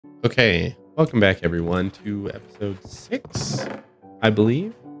Okay, welcome back everyone to episode 6, I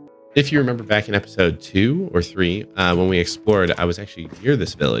believe. If you remember back in episode 2 or 3, when we explored, I was actually near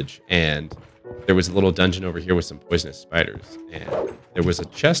this village, and there was a little dungeon over here with some poisonous spiders, and there was a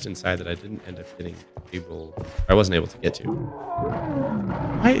chest inside that I didn't end up I wasn't able to get to.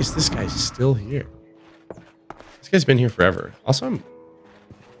 Why is this guy still here? This guy's been here forever. Also, I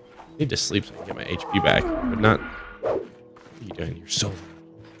need to sleep so I can get my HP back, but not... What are you doing? You're so...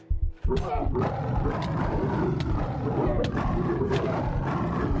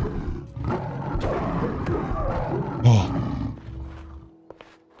 Oh.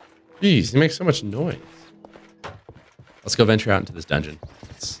 Jeez, he makes so much noise. Let's go venture out into this dungeon.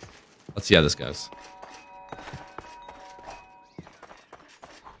 Let's see how this goes.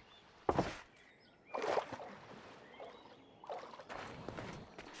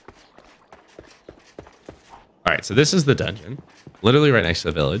 All right, so this is the dungeon, literally right next to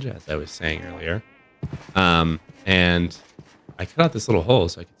the village, as I was saying earlier. And I cut out this little hole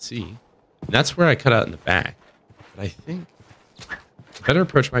so I could see. And that's where I cut out in the back. But I think the better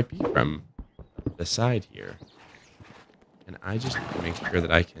approach might be from the side here. And I just need to make sure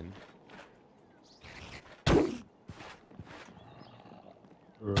that I can...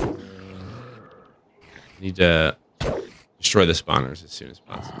 need to destroy the spawners as soon as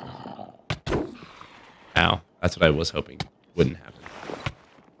possible. Ow. That's what I was hoping wouldn't happen.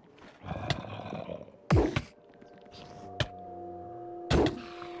 Okay.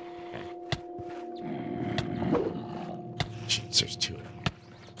 Jeez, there's two of them.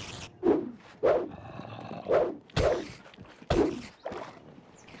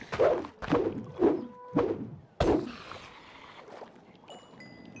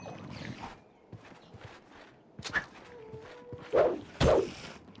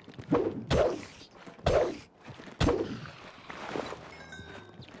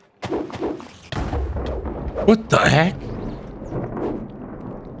 What the heck?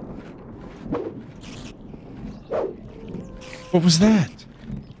 What was that?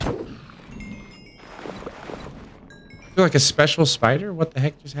 I feel like a special spider? What the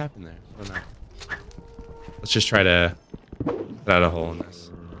heck just happened there? I don't know. Let's just try to put out a hole in this.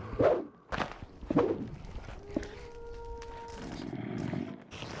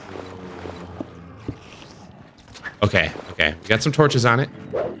 Okay, okay. We got some torches on it.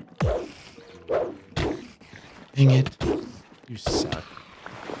 Dang it. You suck.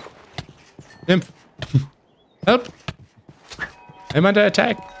 Nymph. Help. I'm under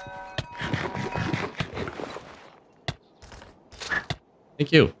attack.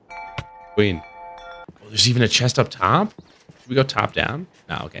 Thank you. Queen. Oh, there's even a chest up top? Should we go top down?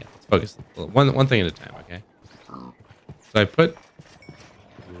 No, okay. Let's focus. One thing at a time, okay? So I put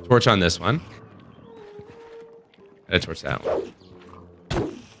a torch on this one. And a torch that one.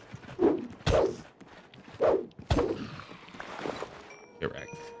 Get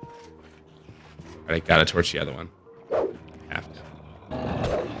wrecked. Alright, gotta torch the other one. Have to.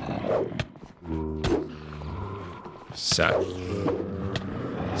 Suck.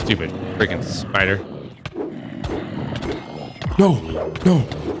 Stupid freaking spider. No! No!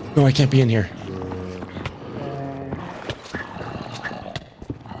 No, I can't be in here.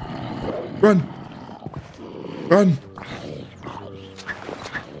 Run! Run!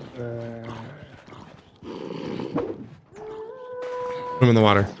 Put him in the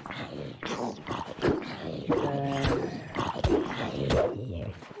water.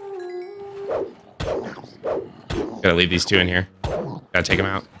 Gotta leave these two in here. Gotta take them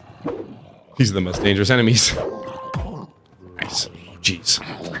out. These are the most dangerous enemies. Nice. Oh, jeez.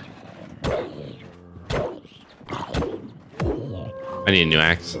 I need a new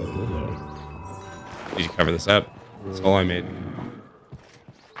axe. Need to cover this up. That's all I made.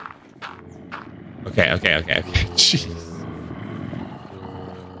 Okay. Jeez.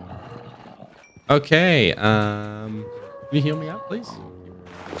 Okay, can you heal me up, please?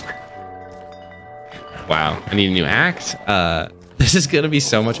 Wow, I need a new axe. This is gonna be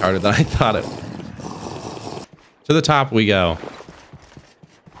so much harder than I thought it would. To the top we go. I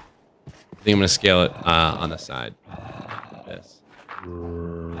think I'm gonna scale it on the side. Like this.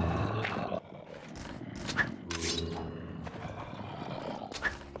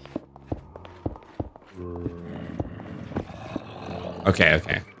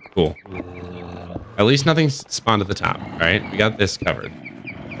 Okay, cool. At least nothing's spawned at the top, right? We got this covered.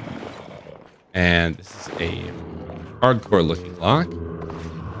 And this is a hardcore looking lock.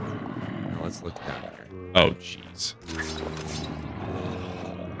 Now let's look down here. Oh, jeez.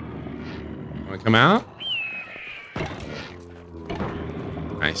 Want to come out?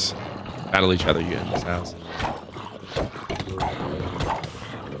 Nice. Battle each other, you in this house.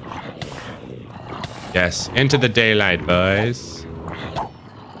 Yes, into the daylight, boys.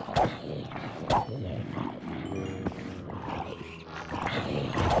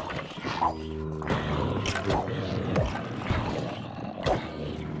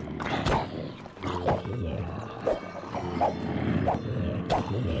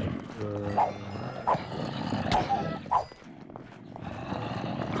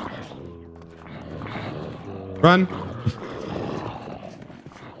 Run.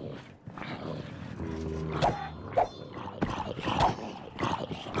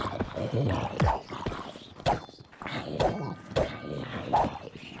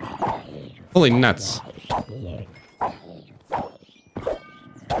 Holy nuts.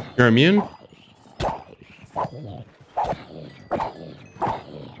 You're immune?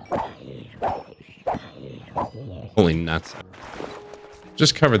 Holy nuts.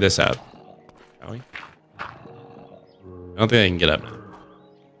 Just cover this up, shall we? I don't think they can get up now.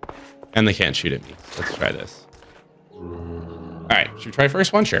 And they can't shoot at me. So let's try this. Alright, should we try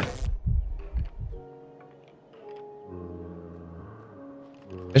first one? Sure.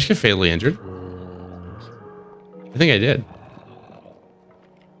 I just get fatally injured. I think I did.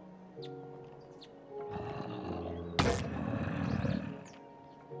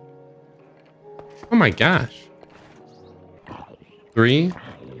 Oh my gosh. 3,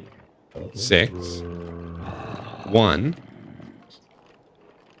 6, 1,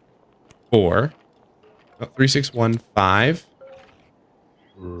 4. Oh, 3, 6, 1, 5,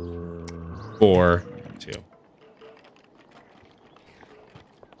 4, 2.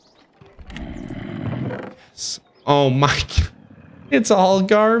 Yes. Oh my God. It's all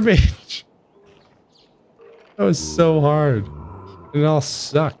garbage. That was so hard. It all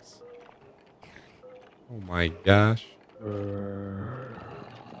sucks. Oh my gosh.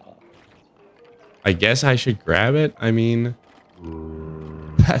 I guess I should grab it. I mean,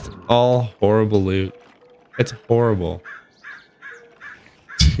 that's all horrible loot. It's horrible.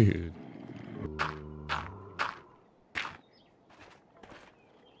 Dude.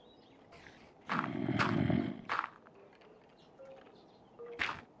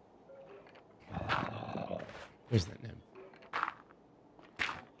 Where's that nymph?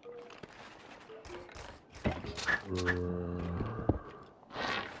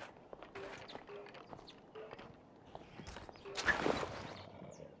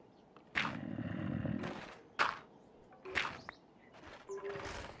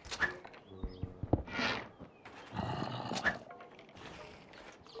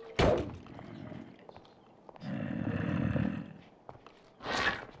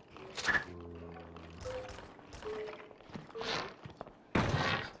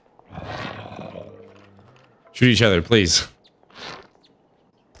 Shoot each other, please.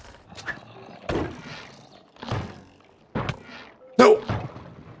 No!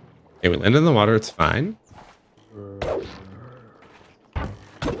 Okay, we landed in the water. It's fine.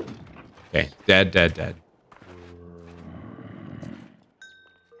 Okay, dead, dead, dead.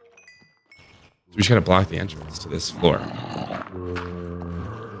 So we just gotta block the entrance to this floor.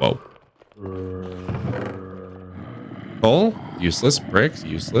 Whoa. Coal? Useless. Bricks?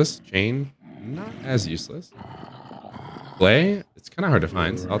 Useless. Chain? Not as useless. Clay? It's kind of hard to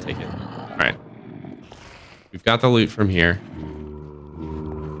find, so I'll take it. Alright. We've got the loot from here.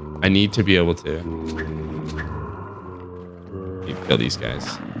 I need to be able to... need to kill these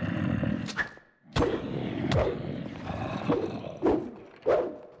guys.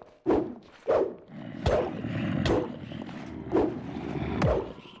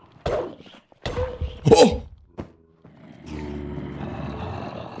 Oh!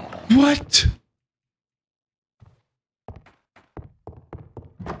 What?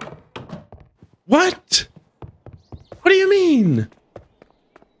 What? What do you mean?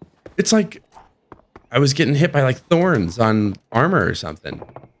 It's like I was getting hit by like thorns on armor or something.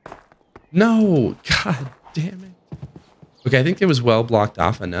 No, God damn it. Okay, I think it was well blocked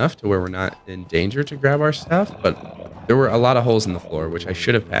off enough to where we're not in danger to grab our stuff, but there were a lot of holes in the floor, which I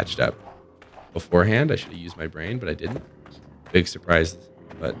should have patched up beforehand. I should have used my brain, but I didn't. Big surprise,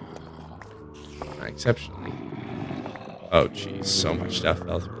 but not exceptionally. Oh, geez, so much stuff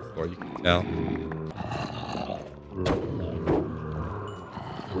fell through the floor, you can tell.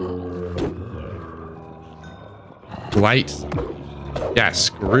 Light. Yeah,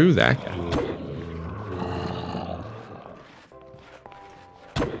 screw that guy.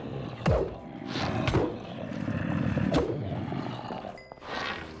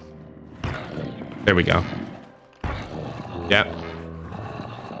 There we go. Yep.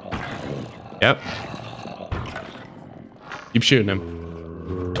 Yep. Keep shooting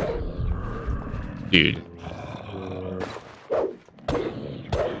him. Dude.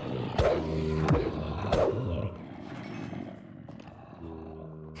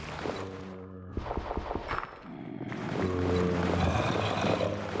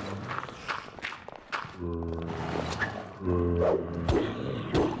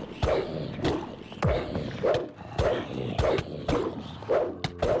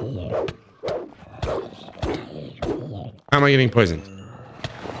 am I getting poisoned?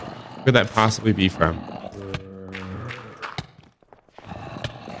 Where could that possibly be from?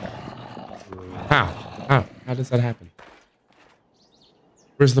 How? How does that happen?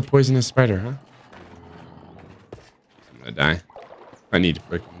 Where's the poisonous spider, huh? I'm gonna die. I need to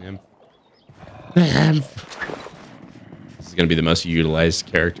freaking nymph. This is gonna be the most utilized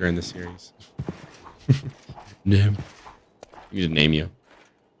character in the series. Nymph. I need to name you.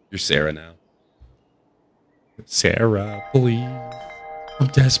 You're Sarah now. Sarah, please. I'm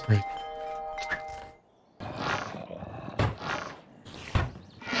desperate.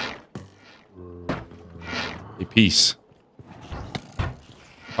 Hey, peace.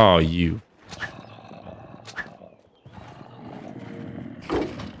 Oh, you.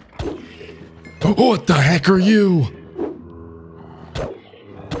 Oh, what the heck are you?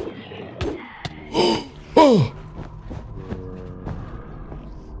 Oh!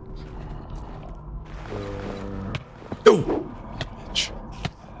 Oh! Bitch.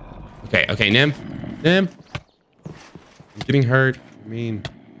 Okay, nymph. Nymph. I'm getting hurt. I mean...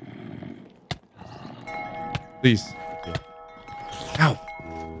 Please. Okay. Ow!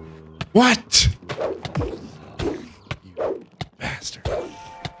 What? You bastard.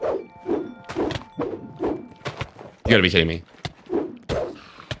 You gotta be kidding me.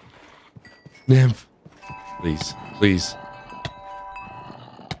 Nymph. Please. Please.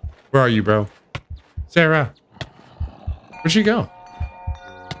 Where are you, bro? Sarah. Where'd she go?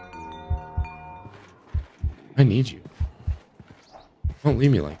 I need you. Don't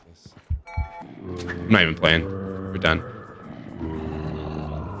leave me like this. I'm not even playing. We're done.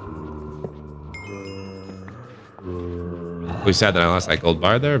 Really sad that I lost that gold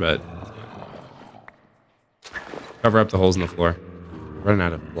bar there, but cover up the holes in the floor. I'm running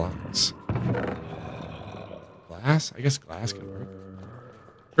out of blocks. Glass? I guess glass can work.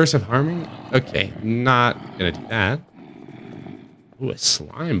 Curse of harming? Okay, not gonna do that. Ooh, a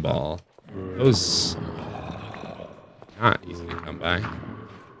slime ball. Those not easy to come by.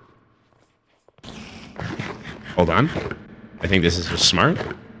 Hold on. I think this is just smart.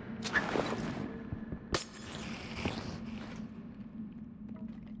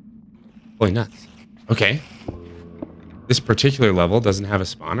 Holy nuts. Okay. This particular level doesn't have a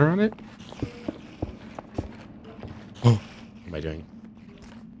spawner on it. Oh, what am I doing?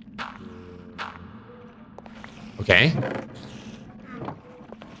 Okay.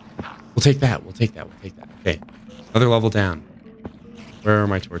 We'll take that. We'll take that. We'll take that. Okay. Another level down. Where are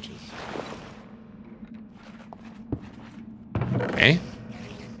my torches? Okay.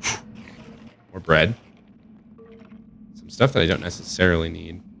 More bread. Some stuff that I don't necessarily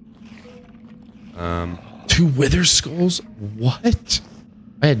need. 2 wither skulls? What?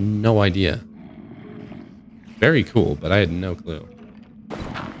 I had no idea. Very cool, but I had no clue.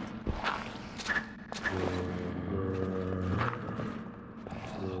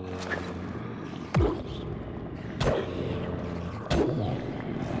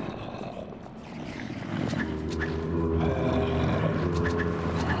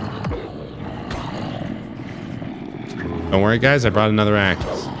 Don't worry, guys. I brought another axe.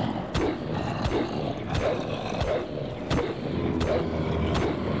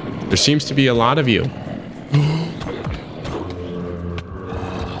 There seems to be a lot of you.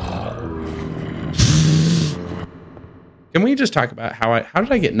 Can we just talk about how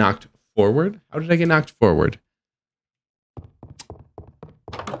did I get knocked forward? How did I get knocked forward?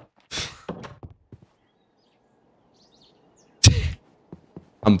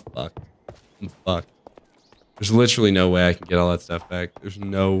 I'm fucked. I'm fucked. There's literally no way I can get all that stuff back. There's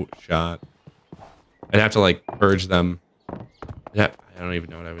no shot. I'd have to like purge them. Yeah, I don't even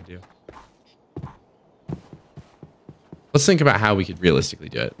know what I would do. Let's think about how we could realistically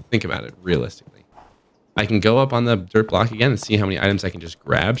do it. Think about it realistically. I can go up on the dirt block again and see how many items I can just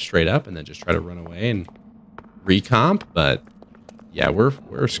grab straight up and then just try to run away and recomp. But yeah,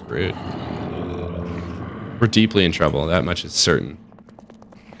 we're screwed. We're deeply in trouble. That much is certain.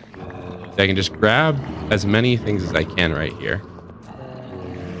 I can just grab as many things as I can right here.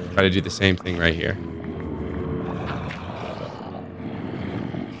 Try to do the same thing right here.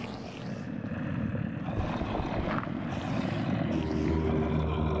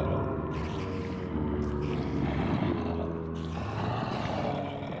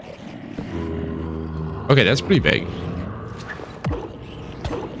 Okay, that's pretty big.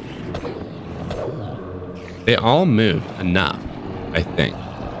 They all moved enough, I think.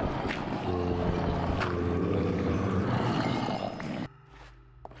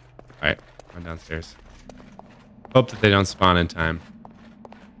 Alright, I'm downstairs. Hope that they don't spawn in time.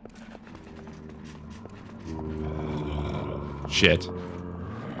 Shit.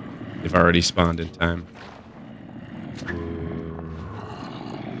 They've already spawned in time.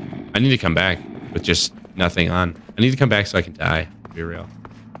 I need to come back with just nothing on. I need to come back so I can die, to be real.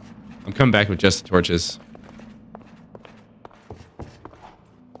 I'm coming back with just the torches.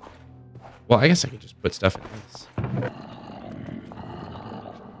 Well, I guess I could just put stuff in this.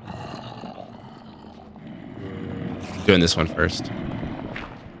 Doing this one first.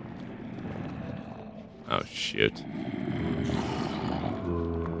 Oh, shoot.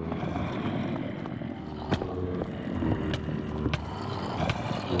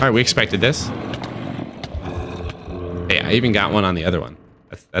 Alright, we expected this. Hey, I even got one on the other one.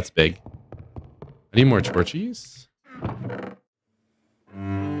 That's big. I need more torches.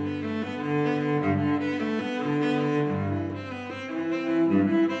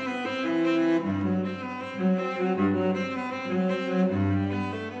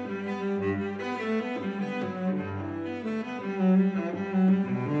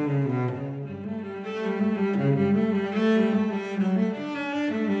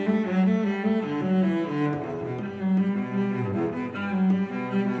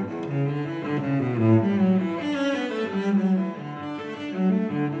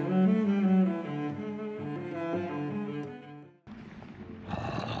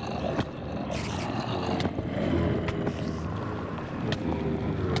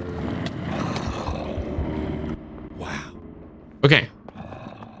 Okay.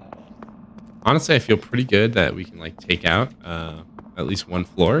 Honestly, I feel pretty good that we can like take out at least one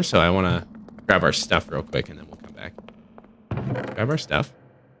floor. So I want to grab our stuff real quick and then we'll come back. Grab our stuff.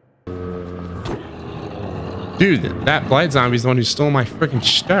 Dude, that blight zombie is the one who stole my freaking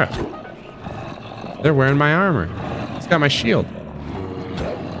stuff. They're wearing my armor. He's got my shield.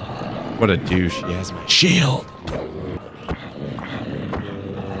 What a douche. He has my shield.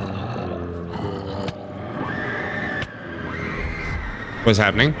 What's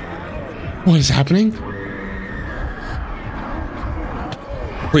happening? What is happening?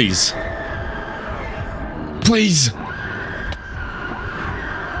 Please. Please.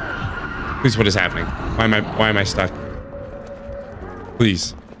 Please, what is happening? Why am I stuck?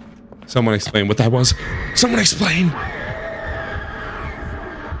 Please. Someone explain what that was. Someone explain.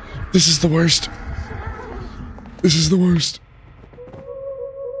 This is the worst. This is the worst.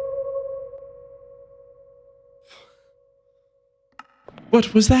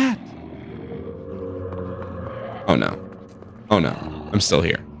 What was that? Oh no. Oh no. I'm still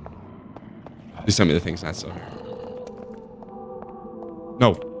here. Please tell me the thing's not still here.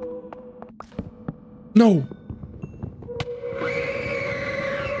 No. No.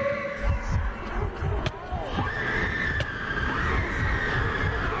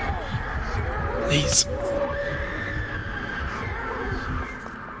 Please.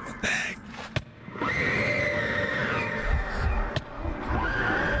 What the heck?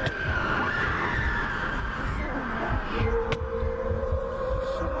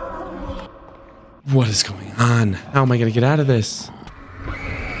 What is going on? How am I going to get out of this?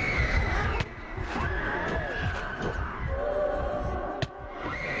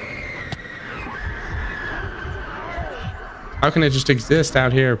 How can I just exist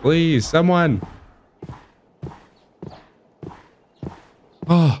out here? Please, someone.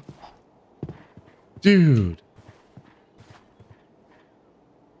 Oh. Dude.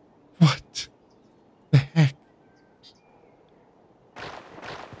 What the heck?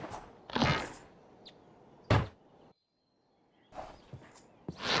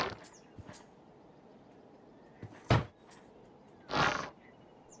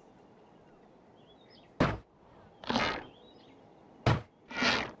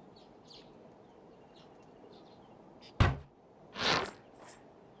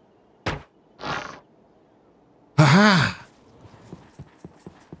 Aha!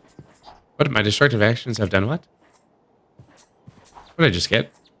 What? My destructive actions have done what? What did I just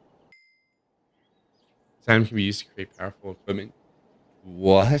get? This item can be used to create powerful equipment.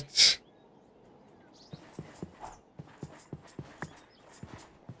 What?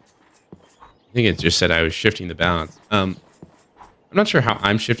 I think it just said I was shifting the balance. I'm not sure how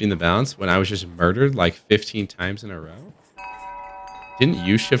I'm shifting the balance when I was just murdered like 15 times in a row. Didn't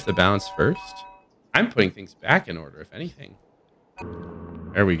you shift the balance first? I'm putting things back in order, if anything.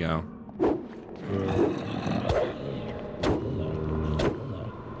 There we go.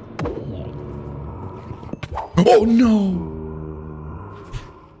 Oh, no!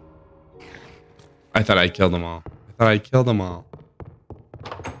 I thought I killed them all. I thought I killed them all.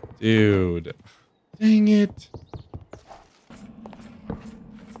 Dude. Dang it.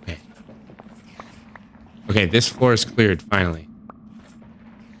 Okay. Okay, this floor is cleared, finally.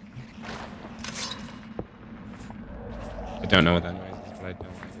 I don't know what that noise is, but I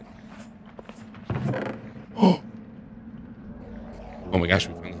don't like it. Oh my gosh,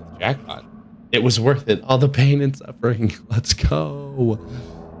 we finally hit the jackpot. It was worth it. All the pain and suffering. Let's go.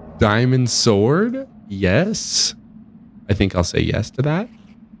 Diamond sword? Yes. I think I'll say yes to that.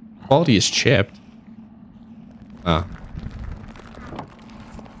 Quality is chipped.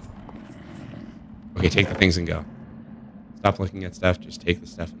 Okay, take the things and go. Stop looking at stuff. Just take the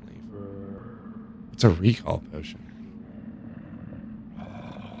stuff and leave. It's a recall potion.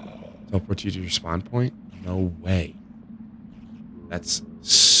 Teleport you to your spawn point? No way. That's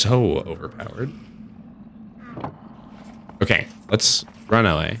so overpowered. Okay, let's run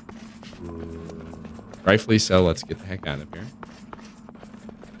away. Rightfully so, let's get the heck out of here.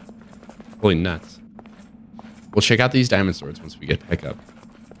 Holy nuts. We'll check out these diamond swords once we get back up.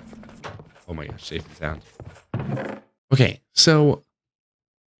 Oh my gosh, safe and sound. Okay, so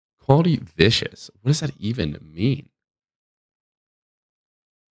quality vicious. What does that even mean?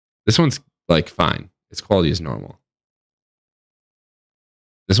 This one's like fine. Its quality is normal.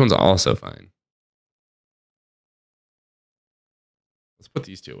 This one's also fine. Let's put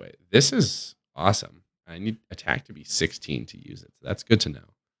these two away. This is awesome. I need attack to be 16 to use it. So that's good to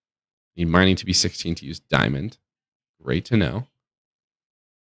know. Need mining to be 16 to use diamond. Great to know.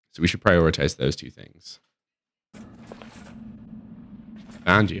 So we should prioritize those two things.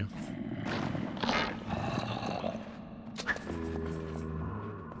 Found you.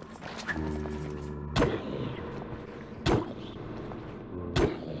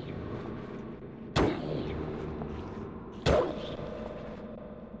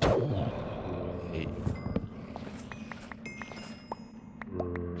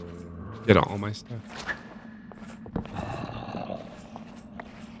 Get all my stuff.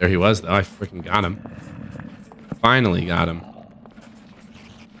 There he was, though. I freaking got him. Finally got him.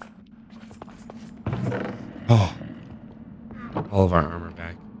 Oh. All of our armor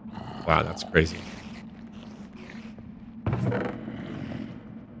back. Wow, that's crazy.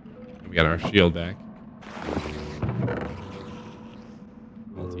 We got our shield back.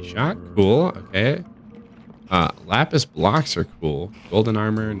 Multi-shot. Cool. Okay. Lapis blocks are cool. Golden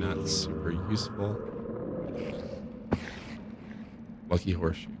armor, not super useful. Lucky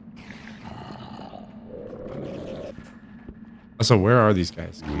horseshoe. Also, where are these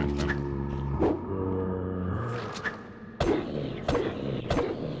guys coming from?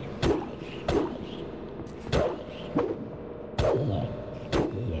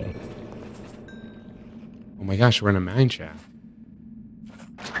 Oh my gosh, we're in a mine shaft.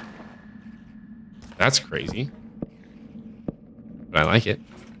 That's crazy. But I like it.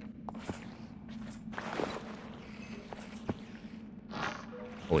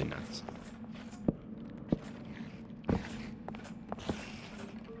 Holy nuts.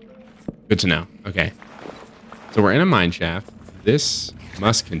 Good to know. Okay. So we're in a mine shaft. This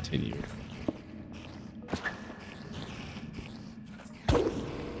must continue.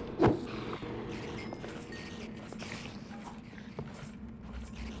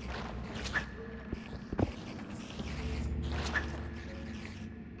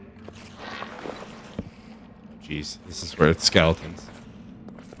 Jeez, this is where it's skeletons.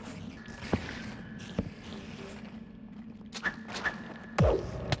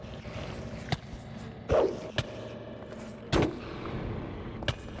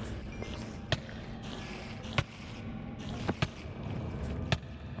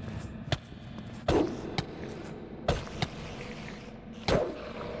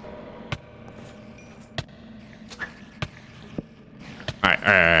 All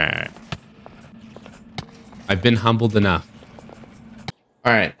right. I've been humbled enough.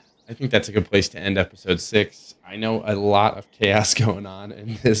 All right. I think that's a good place to end episode 6. I know a lot of chaos going on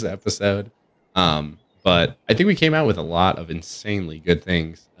in this episode. But I think we came out with a lot of insanely good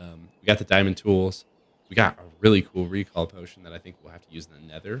things. We got the diamond tools. We got a really cool recall potion that I think we'll have to use in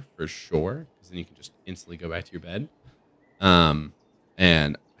the nether for sure, because then you can just instantly go back to your bed.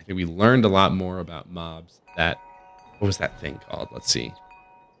 And I think we learned a lot more about mobs. What was that thing called? Let's see.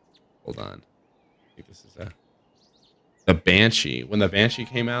 Hold on. I think this is the Banshee. When the Banshee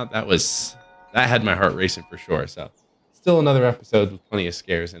came out, that had my heart racing for sure. So still another episode with plenty of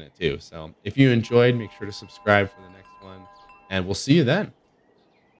scares in it too. So if you enjoyed, make sure to subscribe for the next one, and we'll see you then.